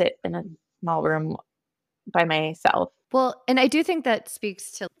sort of sit in a small room by myself. Well, and I do think that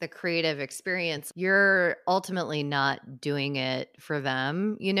speaks to the creative experience. You're ultimately not doing it for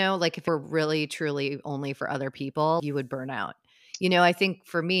them. You know, like if we're really, truly only for other people, you would burn out. You know, I think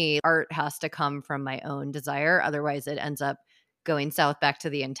for me, art has to come from my own desire. Otherwise, it ends up going south, back to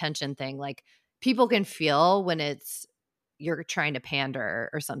the intention thing. Like, people can feel when you're trying to pander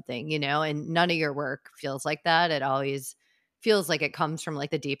or something, and none of your work feels like that. It always feels like it comes from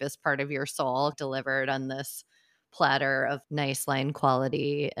like the deepest part of your soul, delivered on this platter of nice line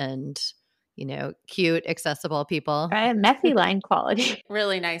quality and, cute, accessible people. Messy line quality.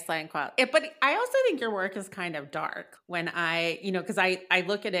 Really nice line quality. But I also think your work is kind of dark when because I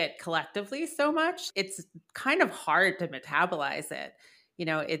look at it collectively so much. It's kind of hard to metabolize it.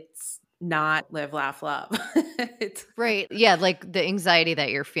 It's not live, laugh, love. It's right. Yeah. Like the anxiety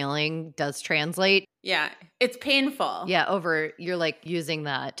that you're feeling does translate. Yeah. It's painful. Yeah. You're like using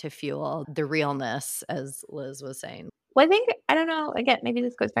that to fuel the realness, as Liz was saying. Well, I don't know, again, maybe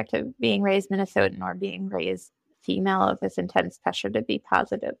this goes back to being raised Minnesotan or being raised female of this intense pressure to be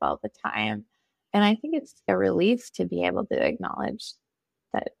positive all the time. And I think it's a relief to be able to acknowledge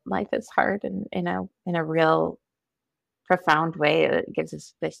that life is hard and in a real profound way. It gives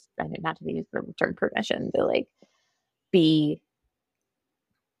us this, not to use the term permission, to like be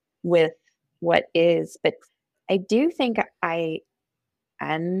with what is. But I do think I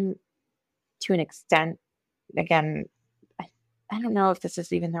am, to an extent, again, I don't know if this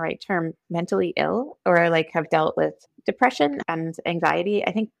is even the right term, mentally ill, or like have dealt with depression and anxiety.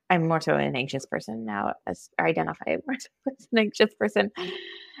 I think I'm more so an anxious person now, or identify more so as an anxious person.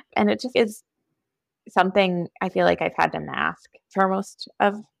 And it just is something I feel like I've had to mask for most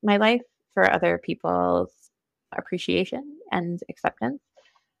of my life for other people's appreciation and acceptance.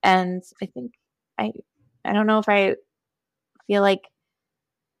 And I think I don't know if I feel like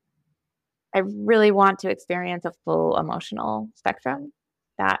I really want to experience a full emotional spectrum.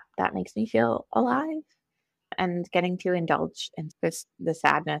 That makes me feel alive, and getting to indulge in the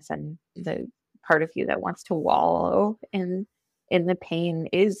sadness and the part of you that wants to wallow in the pain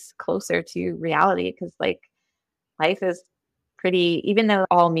is closer to reality, because like life is pretty, even though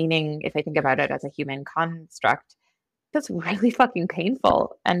all meaning, if I think about it as a human construct, it's really fucking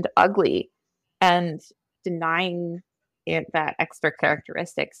painful and ugly, and denying it that extra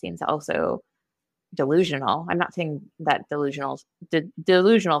characteristic seems also delusional. I'm not saying that delusional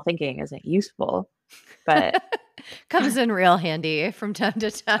thinking isn't useful, but comes in real handy from time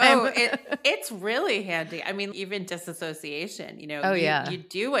to time. Oh, it's really handy. I mean, even disassociation, you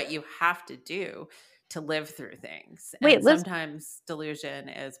do what you have to do to live through things. And sometimes delusion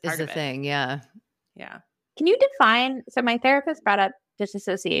is part of the thing. Yeah. Yeah. Can you define, so my therapist brought up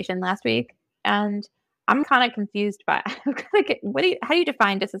disassociation last week, and I'm kind of confused by how do you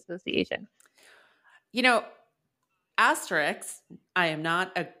define disassociation? Asterisk, I am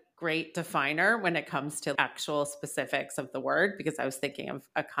not a great definer when it comes to actual specifics of the word, because I was thinking of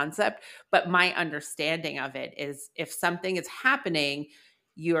a concept, but my understanding of it is if something is happening,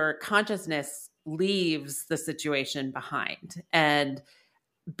 your consciousness leaves the situation behind and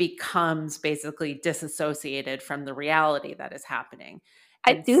becomes basically disassociated from the reality that is happening.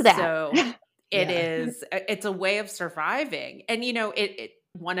 I do that. So it's a way of surviving. And,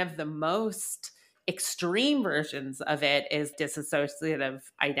 one of the most extreme versions of it is dissociative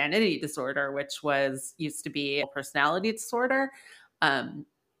identity disorder, which used to be a personality disorder.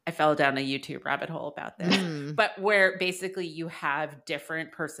 I fell down a YouTube rabbit hole about this, but where basically you have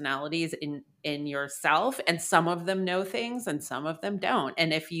different personalities in yourself, and some of them know things and some of them don't.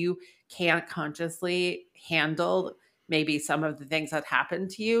 And if you can't consciously handle maybe some of the things that happen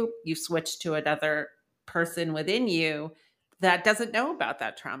to you, you switch to another person within you that doesn't know about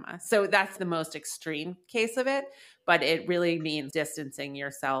that trauma. So that's the most extreme case of it, but it really means distancing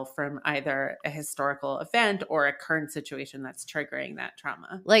yourself from either a historical event or a current situation that's triggering that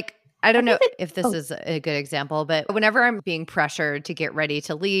trauma. Like, I don't know if this is a good example, but whenever I'm being pressured to get ready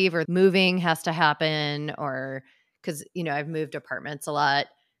to leave or moving has to happen, or because, I've moved apartments a lot,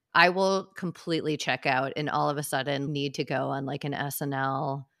 I will completely check out and all of a sudden need to go on like an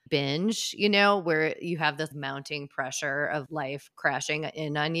SNL binge, where you have this mounting pressure of life crashing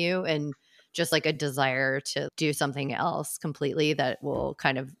in on you and just like a desire to do something else completely that will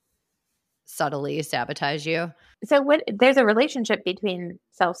kind of subtly sabotage you. So there's a relationship between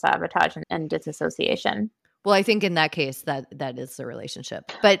self-sabotage and disassociation. Well, I think in that case that is the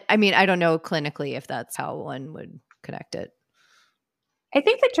relationship. But I mean, I don't know clinically if that's how one would connect it. I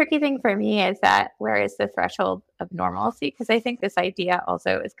think the tricky thing for me is that where is the threshold of normalcy? Because I think this idea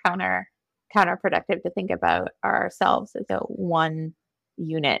also is counterproductive to think about ourselves as a one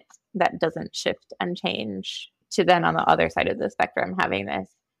unit that doesn't shift and change, to then on the other side of the spectrum having this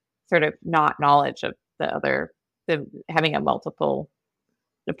sort of not knowledge of having a multiple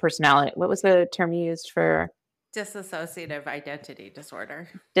personality. What was the term you used for? Dissociative identity disorder.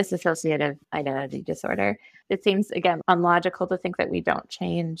 Dissociative identity disorder. It seems, again, unlogical to think that we don't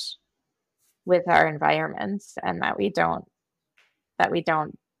change with our environments, and that we don't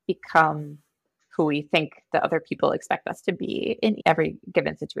become who we think the other people expect us to be in every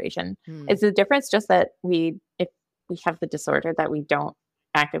given situation. Is the difference just that if we have the disorder that we don't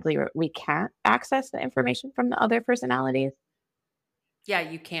actively, we can't access the information from the other personalities? Yeah,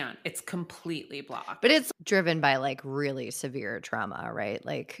 you can't. It's completely blocked. But it's driven by like really severe trauma, right?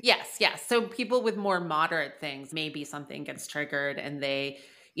 Like yes. So people with more moderate things, maybe something gets triggered and they,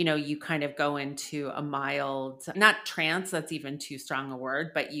 you kind of go into a mild, not trance, that's even too strong a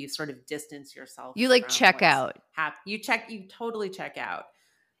word, but you sort of distance yourself. You like check out. You totally check out.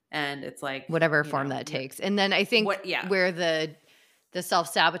 And it's like whatever form that takes. And then I think where the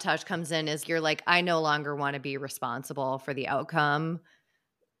self-sabotage comes in is you're like, I no longer want to be responsible for the outcome.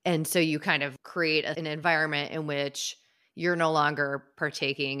 And so you kind of create an environment in which you're no longer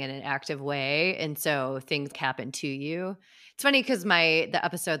partaking in an active way. And so things happen to you. It's funny because the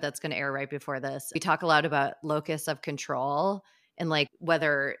episode that's going to air right before this, we talk a lot about locus of control and like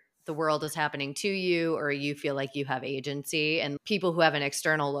whether the world is happening to you or you feel like you have agency. And people who have an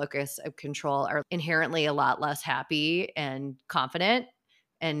external locus of control are inherently a lot less happy and confident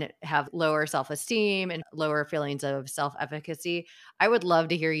and have lower self-esteem and lower feelings of self-efficacy. I would love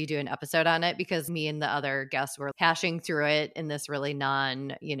to hear you do an episode on it because me and the other guests were hashing through it in this really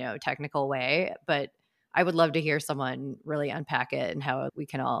technical way. But I would love to hear someone really unpack it and how we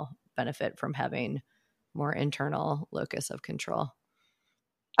can all benefit from having more internal locus of control.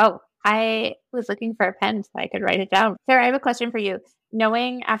 Oh, I was looking for a pen so I could write it down. Sarah, I have a question for you.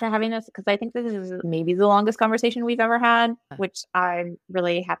 Knowing after having this, because I think this is maybe the longest conversation we've ever had, which I'm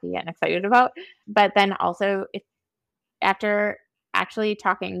really happy and excited about. But then also, if after actually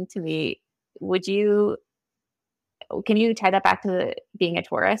talking to me, can you tie that back to being a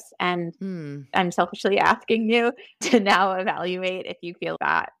Taurus? And I'm selfishly asking you to now evaluate if you feel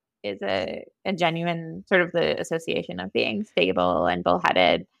that is a genuine sort of the association of being stable and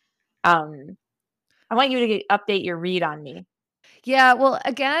bullheaded. I want you to update your read on me. Yeah, well,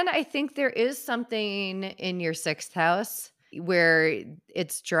 again, I think there is something in your 6th house where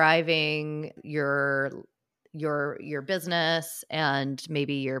it's driving your business and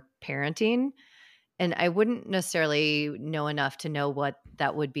maybe your parenting. And I wouldn't necessarily know enough to know what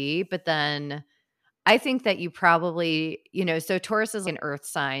that would be, but then I think that you probably, so Taurus is an earth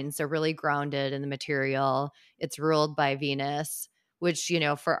sign, so really grounded in the material. It's ruled by Venus, which,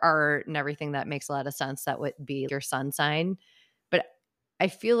 for art and everything that makes a lot of sense, that would be your sun sign. But I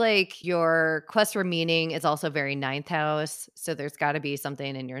feel like your quest for meaning is also very 9th house. So there's got to be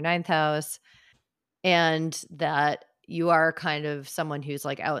something in your 9th house. And that you are kind of someone who's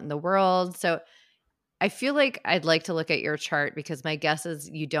like out in the world. So I feel like I'd like to look at your chart because my guess is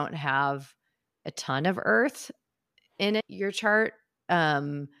you don't have a ton of earth in your chart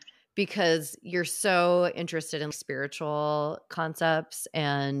because you're so interested in spiritual concepts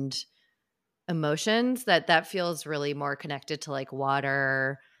and emotions that feels really more connected to like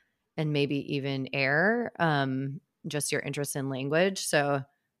water and maybe even air, just your interest in language. So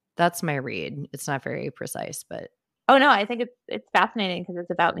that's my read. It's not very precise, but oh no, I think it's fascinating because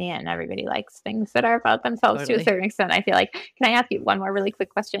it's about me and everybody likes things that are about themselves to a certain extent. I feel like, can I ask you one more really quick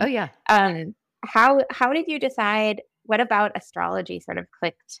question? Oh yeah. How did you decide, what about astrology sort of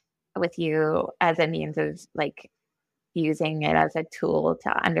clicked with you as a means of like using it as a tool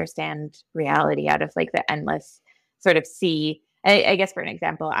to understand reality out of like the endless sort of sea? I guess for an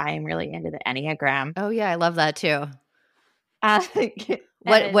example, I'm really into the Enneagram. Oh yeah, I love that too.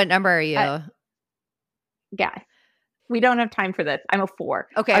 What number are you? Yeah, we don't have time for this. I'm a 4.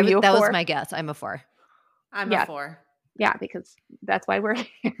 Okay, are you a 4? That was my guess. I'm a 4. I'm a 4. Yeah, because that's why we're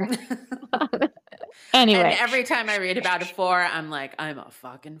here. Anyway. And every time I read about a 4, I'm like, I'm a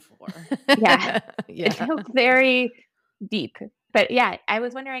fucking 4. Yeah. It feels very deep. But yeah, I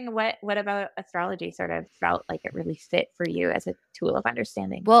was wondering what about astrology sort of felt like it really fit for you as a tool of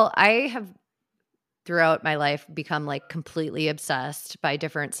understanding? Well, I have throughout my life become like completely obsessed by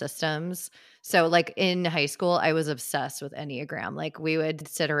different systems. So like in high school, I was obsessed with Enneagram. Like we would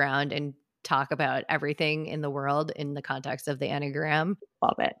sit around and talk about everything in the world in the context of the Enneagram.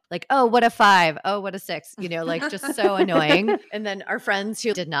 Love it. Like, oh, what a 5. Oh, what a 6. Like just so annoying. And then our friends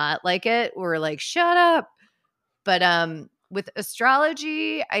who did not like it were like, shut up. But with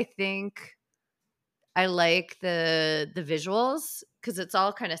astrology, I think I like the visuals because it's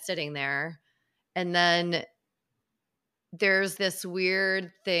all kind of sitting there. And then there's this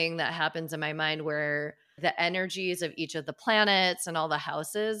weird thing that happens in my mind where the energies of each of the planets and all the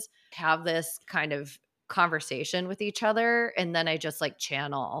houses have this kind of conversation with each other. And then I just like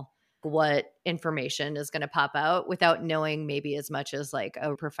channel what information is going to pop out without knowing maybe as much as like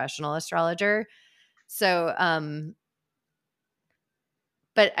a professional astrologer. So,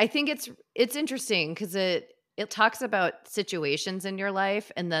 but I think it's interesting because it talks about situations in your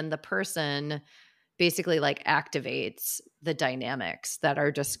life, and then the person basically like activates the dynamics that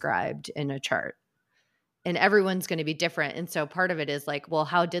are described in a chart. And everyone's going to be different. And so part of it is like, well,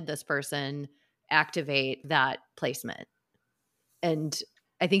 how did this person activate that placement? And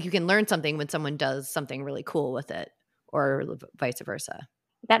I think you can learn something when someone does something really cool with it, or vice versa.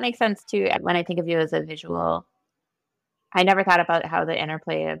 That makes sense too. When I think of you as a visual, I never thought about how the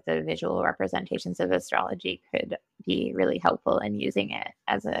interplay of the visual representations of astrology could be really helpful in using it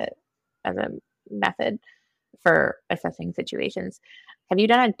as a method for assessing situations. Have you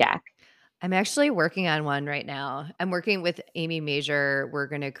done a deck? I'm actually working on one right now. I'm working with Amy Major. We're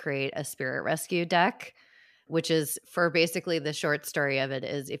going to create a spirit rescue deck, which is for basically the short story of it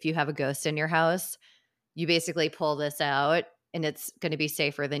is if you have a ghost in your house, you basically pull this out, and it's going to be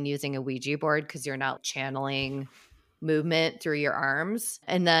safer than using a Ouija board because you're not channeling movement through your arms.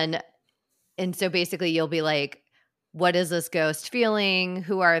 And so basically you'll be like, what is this ghost feeling?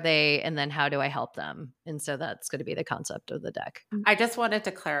 Who are they? And then how do I help them? And so that's going to be the concept of the deck. I just wanted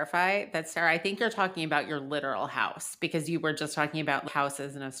to clarify that, Sarah, I think you're talking about your literal house because you were just talking about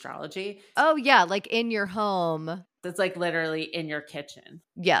houses and astrology. Oh, yeah. Like in your home. It's like literally in your kitchen.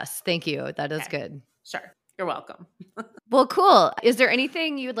 Yes. Thank you. That is good. Sure. You're welcome. Well, cool. Is there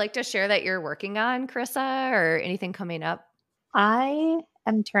anything you would like to share that you're working on, Carissa, or anything coming up? I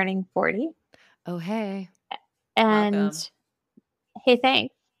am turning 40. Oh, hey. And welcome. Hey,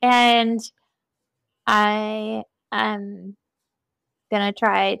 thanks. And I am going to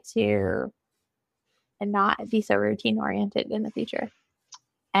try to not be so routine oriented in the future.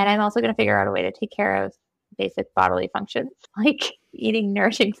 And I'm also going to figure out a way to take care of basic bodily functions, like eating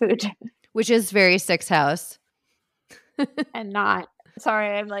nourishing food. Which is very sixth house. And not,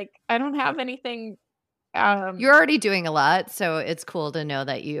 sorry, I'm like, I don't have anything. You're already doing a lot, so it's cool to know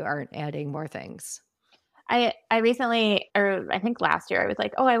that you aren't adding more things. I recently, or I think last year, I was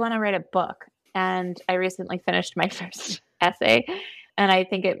like, oh, I want to write a book. And I recently finished my first essay, and I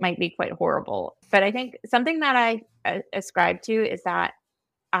think it might be quite horrible. But I think something that I ascribe to is that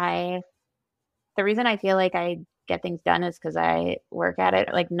the reason I feel like I get things done is because I work at it.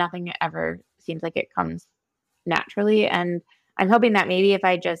 Like nothing ever seems like it comes naturally. And I'm hoping that maybe if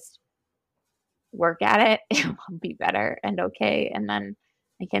I just work at it, it will be better and okay. And then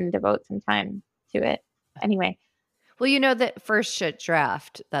I can devote some time to it. Anyway. Well, you know that first shit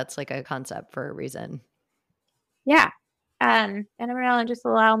draft, that's like a concept for a reason. Yeah. And I'm going to just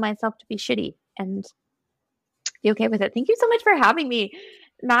allow myself to be shitty and be okay with it. Thank you so much for having me.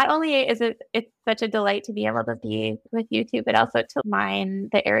 Not only is it's such a delight to be able to be with you two, but also to mine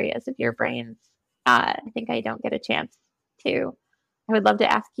the areas of your brains. I think I don't get a chance to. I would love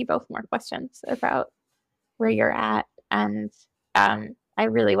to ask you both more questions about where you're at. And I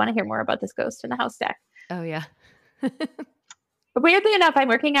really want to hear more about this ghost in the house deck. Oh, yeah. But weirdly enough, I'm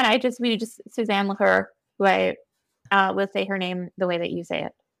working on Suzanne LaHeur, who I will say her name the way that you say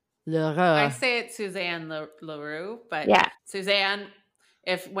it. I say it Suzanne LaRue, but yeah. Suzanne,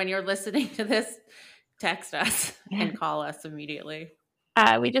 when you're listening to this, text us and call us immediately.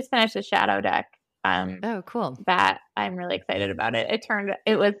 We just finished a shadow deck. Oh, cool. That I'm really excited about it.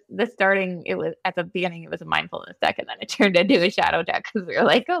 It was at the beginning, it was a mindfulness deck, and then it turned into a shadow deck because we were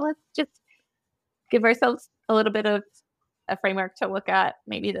like, oh, let's just give ourselves a little bit of a framework to look at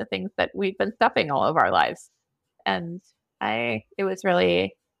maybe the things that we've been stuffing all of our lives. And it was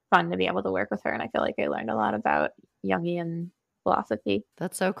really fun to be able to work with her. And I feel like I learned a lot about Jungian philosophy.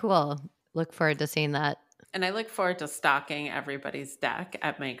 That's so cool. Look forward to seeing that. And I look forward to stalking everybody's deck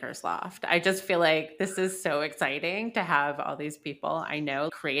at Maker's Loft. I just feel like this is so exciting to have all these people I know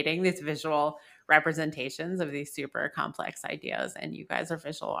creating these visual representations of these super complex ideas. And you guys are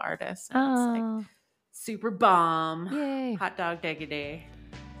visual artists. And it's like super bomb. Yay. Hot dog diggity.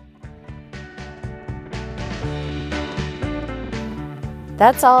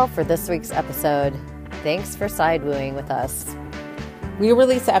 That's all for this week's episode. Thanks for side wooing with us. We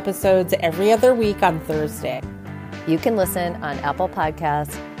release episodes every other week on Thursday. You can listen on Apple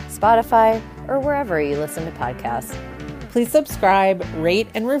Podcasts, Spotify, or wherever you listen to podcasts. Please subscribe, rate,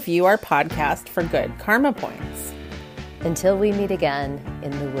 and review our podcast for good karma points. Until we meet again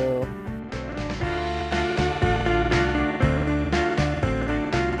in the woo.